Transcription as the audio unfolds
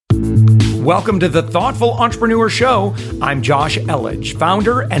Welcome to the Thoughtful Entrepreneur Show. I'm Josh Elledge,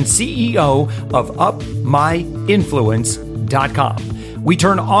 founder and CEO of UpMyInfluence.com. We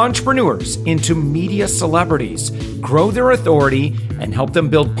turn entrepreneurs into media celebrities, grow their authority, and help them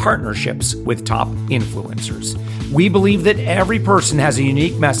build partnerships with top influencers. We believe that every person has a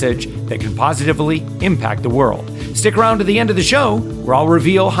unique message that can positively impact the world. Stick around to the end of the show, where I'll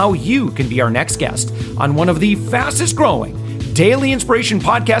reveal how you can be our next guest on one of the fastest growing daily inspiration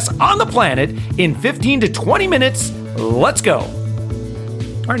podcasts on the planet in 15 to 20 minutes. Let's go. All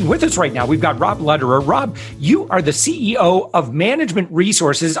right, and with us right now, we've got Rob Lederer. Rob, you are the CEO of Management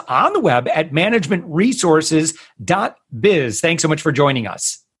Resources on the web at managementresources.biz. Thanks so much for joining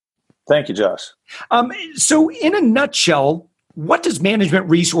us. Thank you, Josh. So in a nutshell, what does Management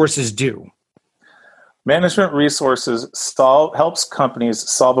Resources do? Management Resources helps companies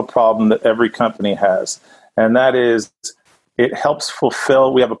solve a problem that every company has, and that is it helps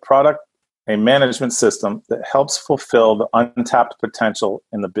fulfill. We have a product, a management system that helps fulfill the untapped potential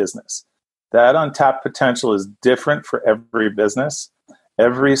in the business. That untapped potential is different for every business.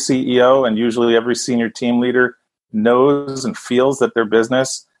 Every CEO and usually every senior team leader knows and feels that their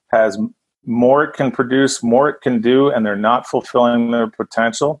business has more it can produce, more it can do, and they're not fulfilling their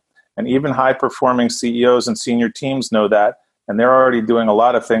potential. And even high-performing CEOs and senior teams know that, and they're already doing a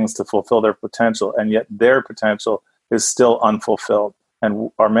lot of things to fulfill their potential, and yet their potential is still unfulfilled.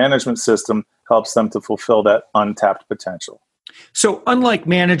 And our management system helps them to fulfill that untapped potential. So unlike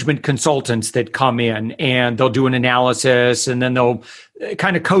management consultants that come in and they'll do an analysis and then they'll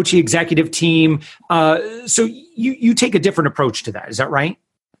kind of coach the executive team, so you take a different approach to that. Is that right?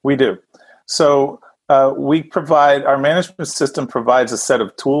 We do. So our management system provides a set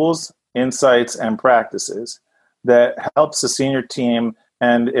of tools, insights, and practices that helps the senior team.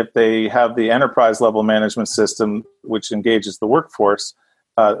 And if they have the enterprise level management system, which engages the workforce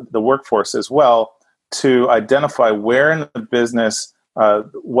as well, to identify where in the business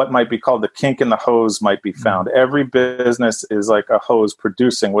what might be called the kink in the hose might be found. Every business is like a hose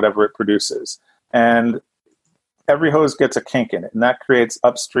producing whatever it produces. And every hose gets a kink in it, and that creates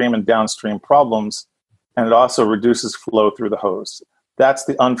upstream and downstream problems, and it also reduces flow through the hose. That's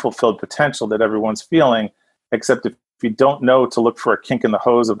the unfulfilled potential that everyone's feeling, except if you don't know to look for a kink in the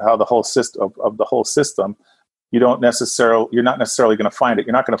hose of how the whole system of the whole system, you're not necessarily going to find it.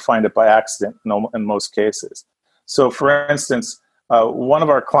 You're not going to find it by accident in most cases. So, for instance, one of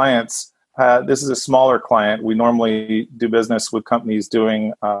our clients, this is a smaller client. We normally do business with companies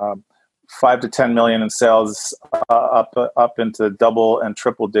doing 5 to 10 million in sales, up into double and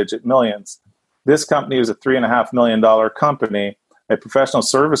triple digit millions. This company was a $3.5 million company, a professional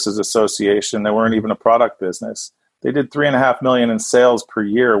services association. They weren't even a product business. They did $3.5 million in sales per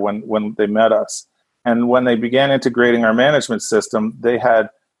year when they met us. And when they began integrating our management system, they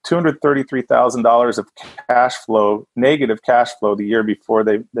had $233,000 of negative cash flow the year before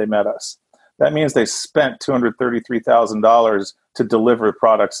they met us. That means they spent $233,000 to deliver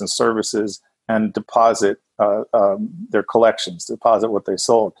products and services and deposit their collections, deposit what they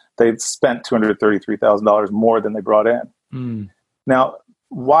sold. They spent $233,000 more than they brought in. Now,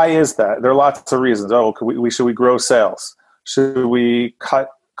 why is that? There are lots of reasons. Should we grow sales? Should we cut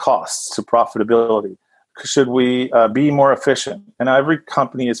costs to profitability? Should we be more efficient? And every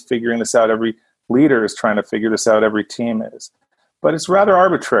company is figuring this out. Every leader is trying to figure this out. Every team is. But it's rather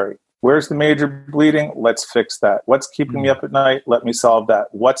arbitrary. Where's the major bleeding? Let's fix that. What's keeping me up at night? Let me solve that.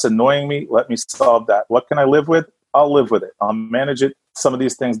 What's annoying me? Let me solve that. What can I live with? I'll live with it. I'll manage it, some of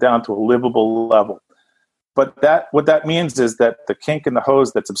these things down to a livable level. But what that means is that the kink in the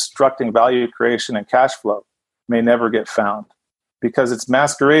hose that's obstructing value creation and cash flow may never get found because it's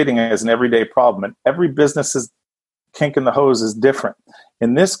masquerading as an everyday problem. And every business's kink in the hose is different.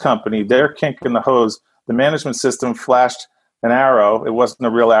 In this company, their kink in the hose, the management system flashed an arrow. It wasn't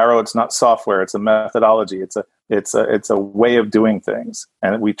a real arrow. It's not software. It's a methodology. It's a way of doing things.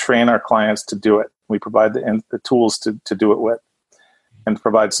 And we train our clients to do it. We provide the tools to do it with and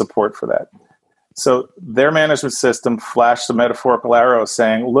provide support for that. So their management system flashed a metaphorical arrow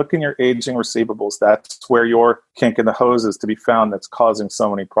saying, look in your aging receivables. That's where your kink in the hose is to be found that's causing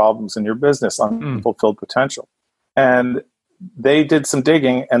so many problems in your business, unfulfilled potential. And they did some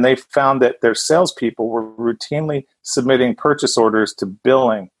digging and they found that their salespeople were routinely submitting purchase orders to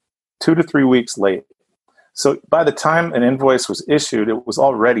billing 2 to 3 weeks late. So by the time an invoice was issued, it was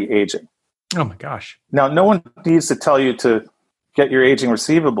already aging. Oh my gosh. Now, no one needs to tell you to get your aging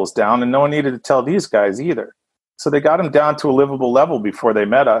receivables down, and no one needed to tell these guys either. So they got them down to a livable level before they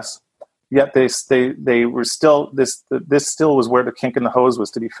met us. Yet they were still this still was where the kink in the hose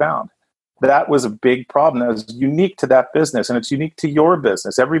was to be found. that was a big problem. That was unique to that business, and it's unique to your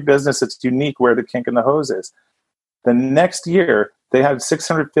business. Every business, it's unique where the kink in the hose is. The next year, they had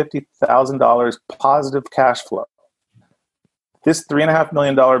 $650,000 positive cash flow. This $3.5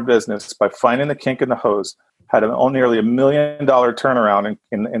 million business, by finding the kink in the hose, had nearly $1 million turnaround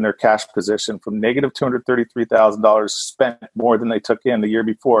in their cash position, from negative $233,000 spent more than they took in the year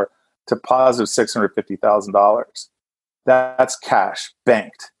before to positive $650,000. That's cash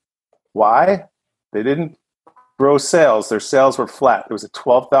banked. Why? They didn't grow sales. Their sales were flat. It was a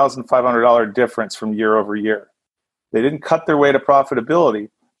 $12,500 difference from year over year. They didn't cut their way to profitability,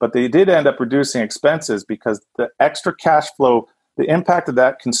 but they did end up reducing expenses because the extra cash flow, the impact of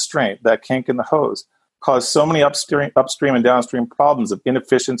that constraint, that kink in the hose, caused so many upstream and downstream problems of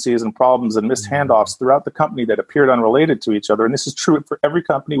inefficiencies and problems and missed handoffs throughout the company that appeared unrelated to each other. And this is true for every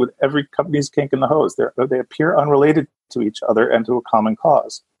company with every company's kink in the hose. They appear unrelated to each other and to a common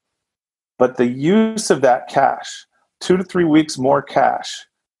cause. But the use of that cash, 2 to 3 weeks more cash,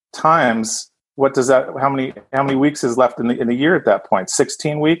 times what does that? How many weeks is left in the year at that point?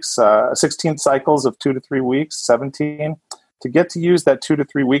 16 weeks, 16 cycles of 2 to 3 weeks, 17. To get to use that 2 to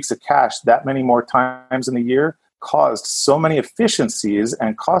 3 weeks of cash that many more times in the year caused so many efficiencies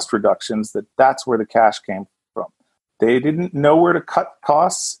and cost reductions that's where the cash came from. They didn't know where to cut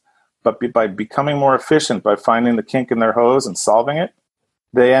costs, but by becoming more efficient, by finding the kink in their hose and solving it,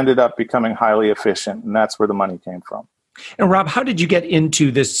 they ended up becoming highly efficient, and that's where the money came from. And Rob, how did you get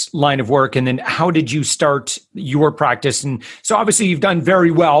into this line of work? And then how did you start your practice? And so obviously you've done very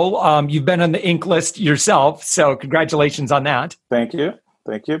well. You've been on the Inc. list yourself. So congratulations on that. Thank you.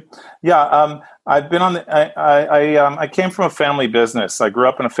 Yeah, I've been on I came from a family business. I grew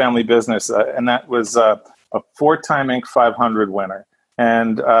up in a family business, and that was a 4-time Inc. 500 winner.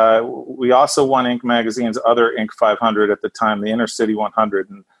 And we also won Inc. magazine's other Inc. 500 at the time, the Inner City 100.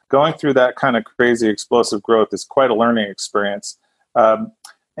 And going through that kind of crazy explosive growth is quite a learning experience.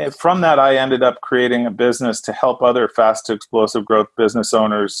 From that, I ended up creating a business to help other fast to explosive growth business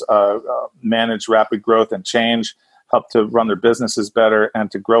owners manage rapid growth and change, help to run their businesses better, and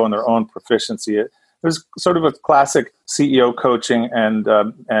to grow in their own proficiency. It was sort of a classic CEO coaching and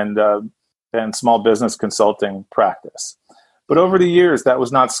small business consulting practice. But over the years, I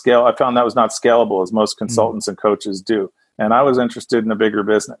found that was not scalable, as most consultants and coaches do. And I was interested in a bigger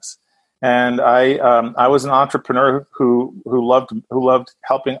business. And I was an entrepreneur who loved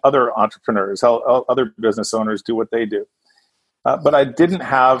helping other entrepreneurs, other business owners do what they do. But I didn't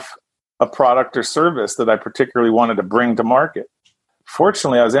have a product or service that I particularly wanted to bring to market.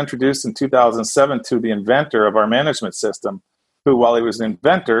 Fortunately, I was introduced in 2007 to the inventor of our management system, who, while he was an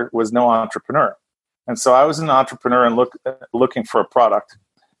inventor, was no entrepreneur. And so I was an entrepreneur and looking for a product,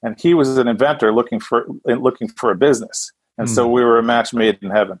 and he was an inventor looking for a business. And so we were a match made in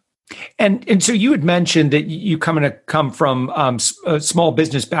heaven. And so you had mentioned that you come from a small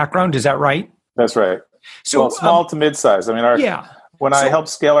business background. Is that right? That's right. So small to mid-size. I mean, when I helped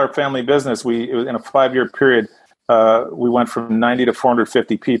scale our family business, in a 5-year period, we went from 90 to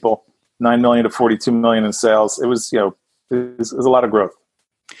 450 people, 9 million to 42 million in sales. It was a lot of growth.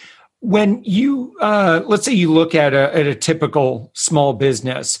 When you, let's say you look at a typical small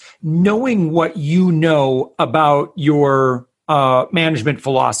business, knowing what you know about your management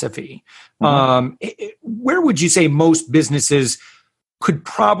philosophy, where would you say most businesses could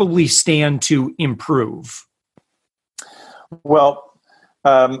probably stand to improve? Well,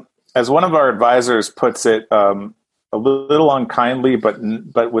 as one of our advisors puts it, a little unkindly, but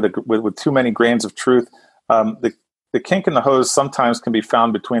with too many grains of truth, the kink in the hose sometimes can be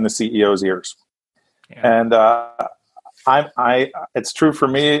found between the CEO's ears. Yeah. And it's true for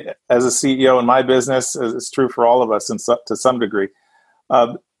me as a CEO in my business. It's true for all of us to some degree.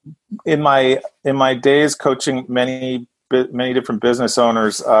 In my days coaching many different business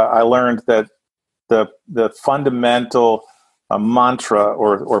owners, I learned that the fundamental mantra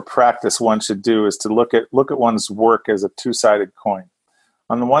or practice one should do is to look at one's work as a two-sided coin.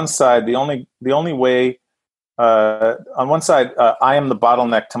 On the one side, the only way on one side, I am the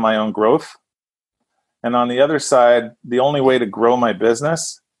bottleneck to my own growth. And on the other side, the only way to grow my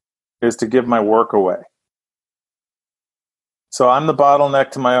business is to give my work away. So I'm the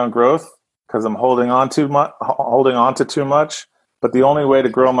bottleneck to my own growth because I'm holding on to too much. But the only way to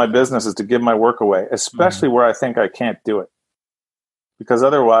grow my business is to give my work away, especially where I think I can't do it. Because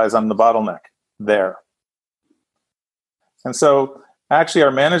otherwise, I'm the bottleneck there. And so actually, our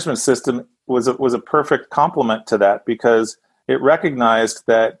management system was a perfect complement to that, because it recognized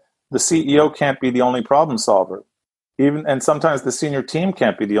that the CEO can't be the only problem solver. And sometimes the senior team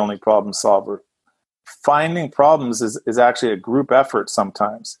can't be the only problem solver. Finding problems is actually a group effort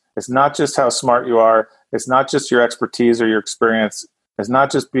sometimes. It's not just how smart you are. It's not just your expertise or your experience. It's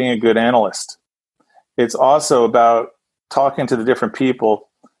not just being a good analyst. It's also about talking to the different people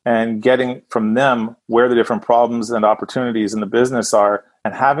and getting from them where the different problems and opportunities in the business are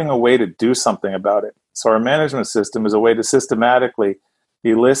and having a way to do something about it. So our management system is a way to systematically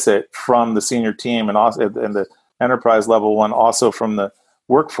elicit from the senior team and also in the enterprise level one, also from the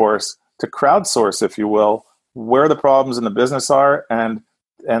workforce, to crowdsource, if you will, where the problems in the business are, and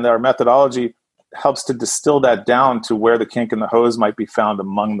our methodology helps to distill that down to where the kink in the hose might be found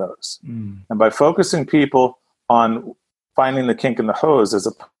among those. And by focusing people on finding the kink in the hose as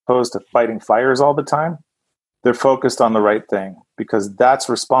opposed to fighting fires all the time, they're focused on the right thing, because that's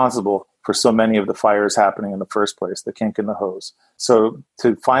responsible for so many of the fires happening in the first place, the kink in the hose. So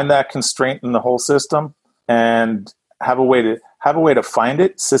to find that constraint in the whole system and have a way to find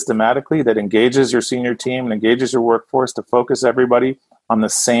it systematically that engages your senior team and engages your workforce to focus everybody on the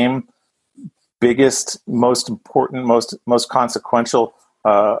same biggest, most important, most consequential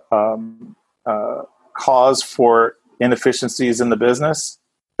cause for inefficiencies in the business,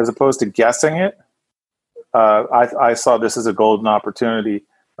 as opposed to guessing it. I saw this as a golden opportunity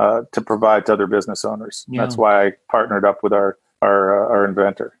to provide to other business owners. Yeah. That's why I partnered up with our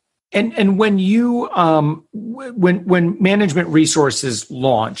inventor. And when you when Management Resources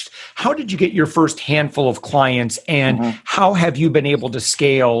launched, how did you get your first handful of clients, and how have you been able to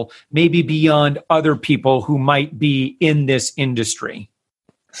scale maybe beyond other people who might be in this industry?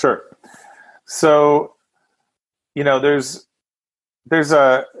 Sure. So, there's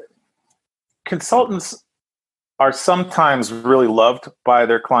a consultants are sometimes really loved by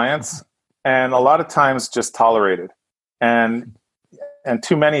their clients, and a lot of times just tolerated, and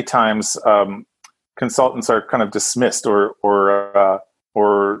too many times consultants are kind of dismissed or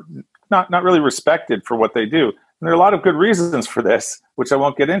not really respected for what they do. And there are a lot of good reasons for this, which I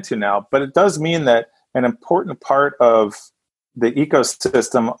won't get into now, but it does mean that an important part of the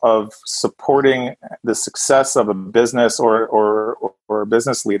ecosystem of supporting the success of a business or a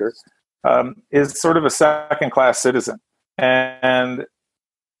business leader is sort of a second-class citizen. And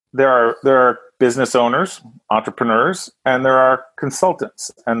there are business owners, entrepreneurs, and there are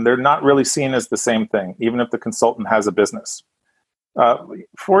consultants, and they're not really seen as the same thing, even if the consultant has a business.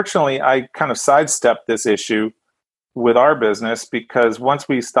 Fortunately, I kind of sidestepped this issue with our business, because once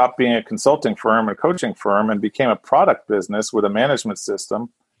we stopped being a consulting firm, a coaching firm, and became a product business with a management system,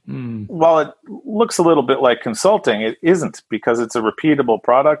 while it looks a little bit like consulting, it isn't, because it's a repeatable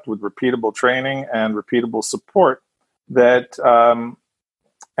product with repeatable training and repeatable support that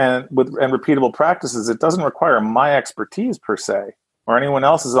and repeatable practices. It doesn't require my expertise per se or anyone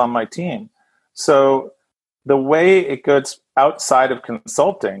else's on my team. So the way it goes outside of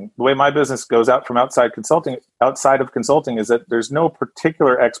consulting, the way my business goes out from outside of consulting is that there's no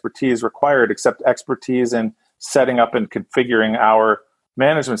particular expertise required except expertise in setting up and configuring our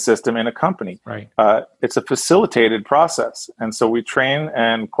management system in a company. Right. It's a facilitated process. And so we train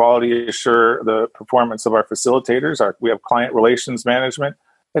and quality assure the performance of our facilitators. We have client relations management.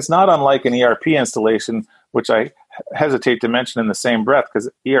 It's not unlike an ERP installation, which I hesitate to mention in the same breath, because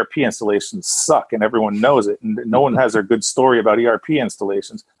ERP installations suck and everyone knows it. And no one has a good story about ERP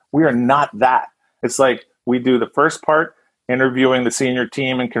installations. We are not that. It's like we do the first part, interviewing the senior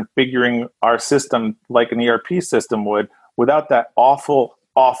team and configuring our system like an ERP system would, without that awful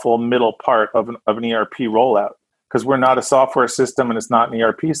middle part of an ERP rollout, because we're not a software system and it's not an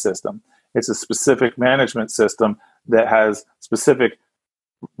ERP system. It's a specific management system that has specific,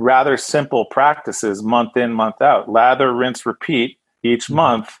 rather simple practices month in, month out. Lather, rinse, repeat each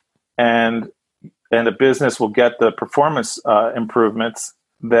month, and the business will get the performance improvements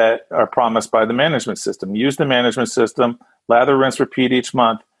that are promised by the management system. Use the management system, lather, rinse, repeat each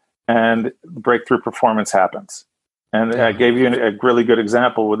month, and breakthrough performance happens. And I gave you a really good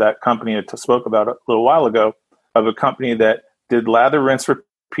example with that company I spoke about a little while ago, of a company that did lather, rinse,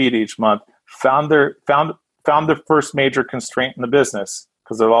 repeat each month, found their first major constraint in the business,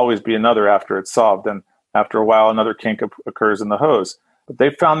 because there'll always be another after it's solved. And after a while, another kink occurs in the hose. But they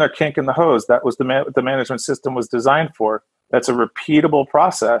found their kink in the hose. That was what the management system was designed for. That's a repeatable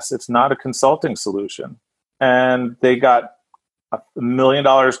process. It's not a consulting solution. And they got $1 million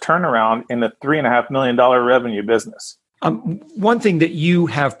turnaround in a $3.5 million revenue business. One thing that you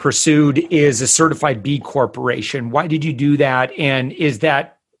have pursued is a certified B Corporation. Why did you do that? And is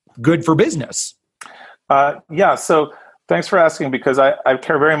that good for business? So thanks for asking, because I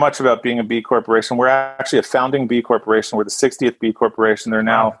care very much about being a B Corporation. We're actually a founding B Corporation. We're the 60th B Corporation. They're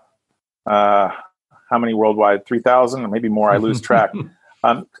now, how many worldwide? 3,000 or maybe more. I lose track.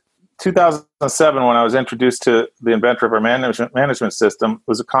 2007, when I was introduced to the inventor of our management system,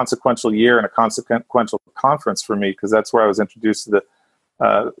 was a consequential year and a consequential conference for me, because that's where I was introduced to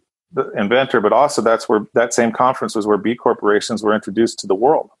the inventor, but also that's where that same conference was where B corporations were introduced to the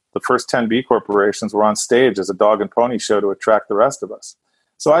world. The first 10 B corporations were on stage as a dog and pony show to attract the rest of us.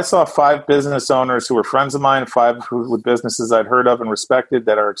 So I saw 5 business owners who were friends of mine, 5 with businesses I'd heard of and respected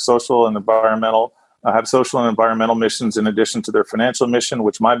that are social and environmental, have social and environmental missions in addition to their financial mission,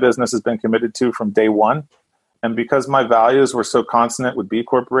 which my business has been committed to from day one. And because my values were so consonant with B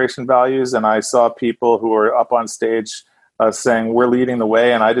corporation values, and I saw people who were up on stage saying, we're leading the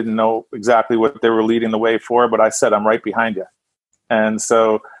way, and I didn't know exactly what they were leading the way for, but I said, I'm right behind you. And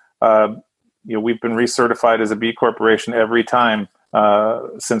so we've been recertified as a B corporation every time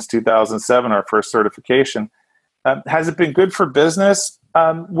since 2007, our first certification. Has it been good for business?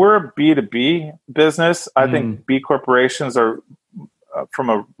 We're a B2B business. I think B corporations are, from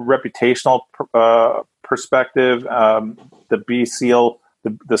a reputational perspective, the B seal,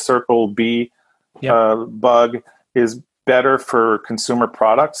 the circle B bug is better for consumer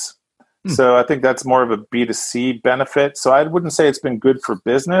products. So I think that's more of a B2C benefit. So I wouldn't say it's been good for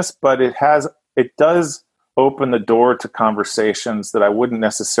business, but it does open the door to conversations that I wouldn't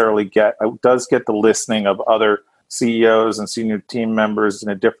necessarily get. It does get the listening of other CEOs and senior team members in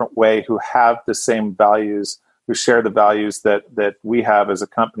a different way who have the same values, who share the values that we have as a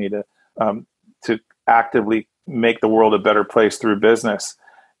company to actively make the world a better place through business.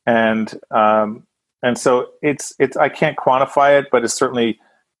 And so it's I can't quantify it, but it's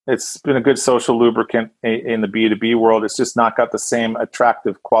been a good social lubricant in the B2B world. It's just not got the same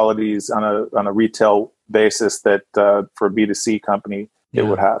attractive qualities on a retail basis that for a B2C company it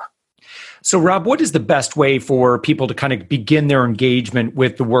would have. So, Rob, what is the best way for people to kind of begin their engagement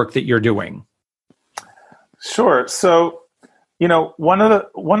with the work that you're doing? Sure. So, one of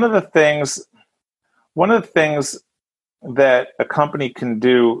the things that a company can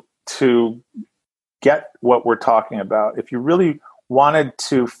do to get what we're talking about, if you really wanted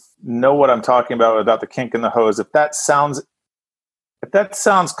to know what I'm talking about the kink in the hose, if that sounds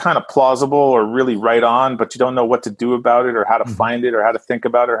kind of plausible or really right on, but you don't know what to do about it or how to find it or how to think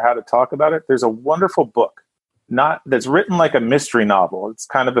about it or how to talk about it, there's a wonderful book that's written like a mystery novel. It's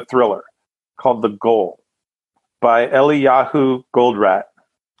kind of a thriller called The Goal by Eliyahu Goldratt,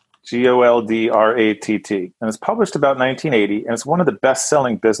 Goldratt. And it's published about 1980, and it's one of the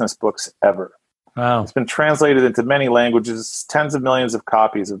best-selling business books ever. Wow. It's been translated into many languages. Tens of millions of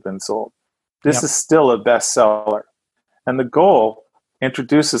copies have been sold. This is still a bestseller. And The Goal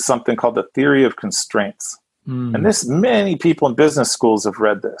introduces something called the theory of constraints. And many people in business schools have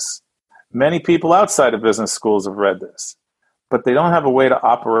read this. Many people outside of business schools have read this. But they don't have a way to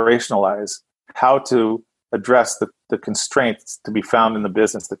operationalize how to address the constraints to be found in the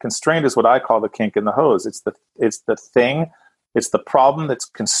business. The constraint is what I call the kink in the hose. It's the problem that's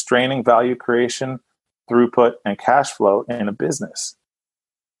constraining value creation, throughput, and cash flow in a business.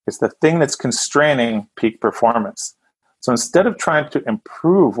 It's the thing that's constraining peak performance. So instead of trying to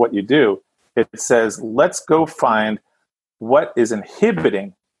improve what you do, it says, let's go find what is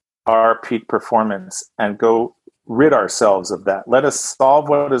inhibiting our peak performance and go rid ourselves of that. Let us solve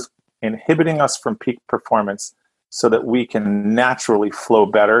what is inhibiting us from peak performance so that we can naturally flow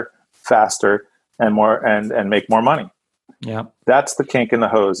better, faster, and more, and make more money. Yeah, that's the kink in the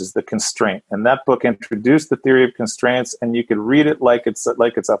hose, is the constraint. And that book introduced the theory of constraints, and you could read it like it's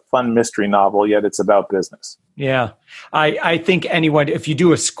a fun mystery novel, yet it's about business. Yeah, I think anyone, if you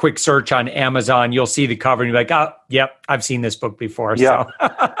do a quick search on Amazon, you'll see the cover and you're like, oh, yep, I've seen this book before. Yeah, so.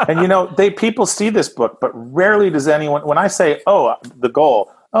 And people see this book, but rarely does anyone. When I say, "Oh, The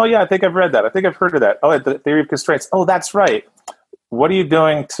Goal," oh yeah, I think I've read that. I think I've heard of that. Oh, the theory of constraints. Oh, that's right. What are you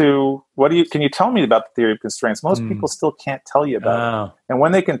doing can you tell me about the theory of constraints? Most people still can't tell you about it. And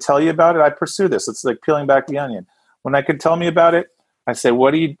when they can tell you about it, I pursue this. It's like peeling back the onion. When they can tell me about it, I say,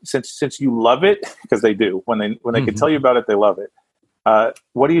 since you love it, because they do, when they can tell you about it, they love it.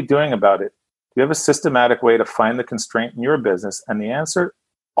 What are you doing about it? Do you have a systematic way to find the constraint in your business? And the answer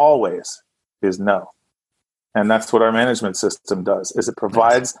always is no. And that's what our management system does, is it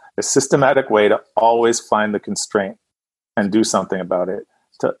provides a systematic way to always find the constraint and do something about it,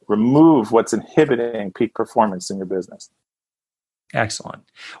 to remove what's inhibiting peak performance in your business. Excellent.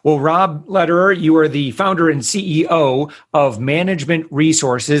 Well, Rob Lederer, you are the founder and CEO of Management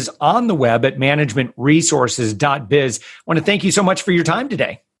Resources on the web at managementresources.biz. I want to thank you so much for your time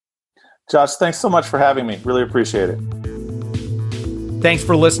today. Josh, thanks so much for having me. Really appreciate it. Thanks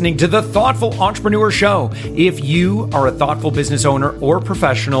for listening to the Thoughtful Entrepreneur Show. If you are a thoughtful business owner or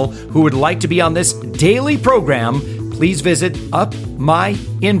professional who would like to be on this daily program, please visit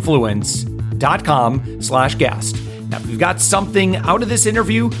upmyinfluence.com/guest. Now, if you've got something out of this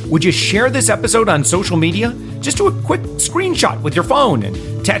interview, would you share this episode on social media? Just do a quick screenshot with your phone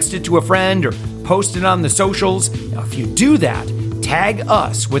and text it to a friend or post it on the socials. Now, if you do that, tag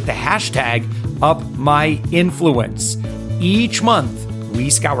us with the hashtag UpMyInfluence. Each month, we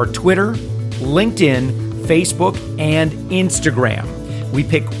scour Twitter, LinkedIn, Facebook, and Instagram. We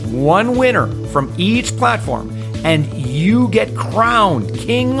pick one winner from each platform, and you get crowned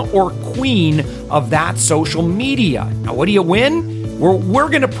king or queen of that social media. Now, what do you win? We're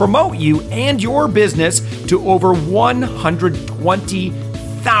going to promote you and your business to over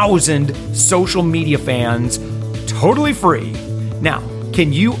 120,000 social media fans, totally free. Now,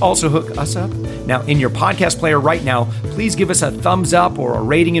 can you also hook us up? Now, in your podcast player right now, please give us a thumbs up or a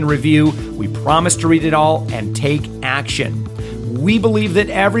rating and review. We promise to read it all and take action. We believe that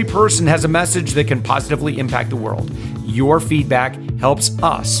every person has a message that can positively impact the world. Your feedback helps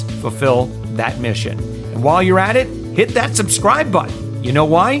us fulfill that mission. And while you're at it, hit that subscribe button. You know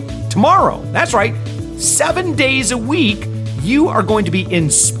why? Tomorrow, that's right, 7 days a week, you are going to be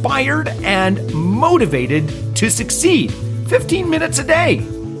inspired and motivated to succeed. 15 minutes a day.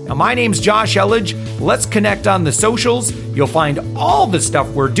 Now, my name's Josh Elledge. Let's connect on the socials. You'll find all the stuff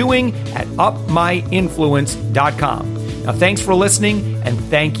we're doing at upmyinfluence.com. Now, thanks for listening, and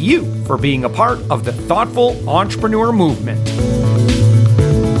thank you for being a part of the Thoughtful Entrepreneur Movement.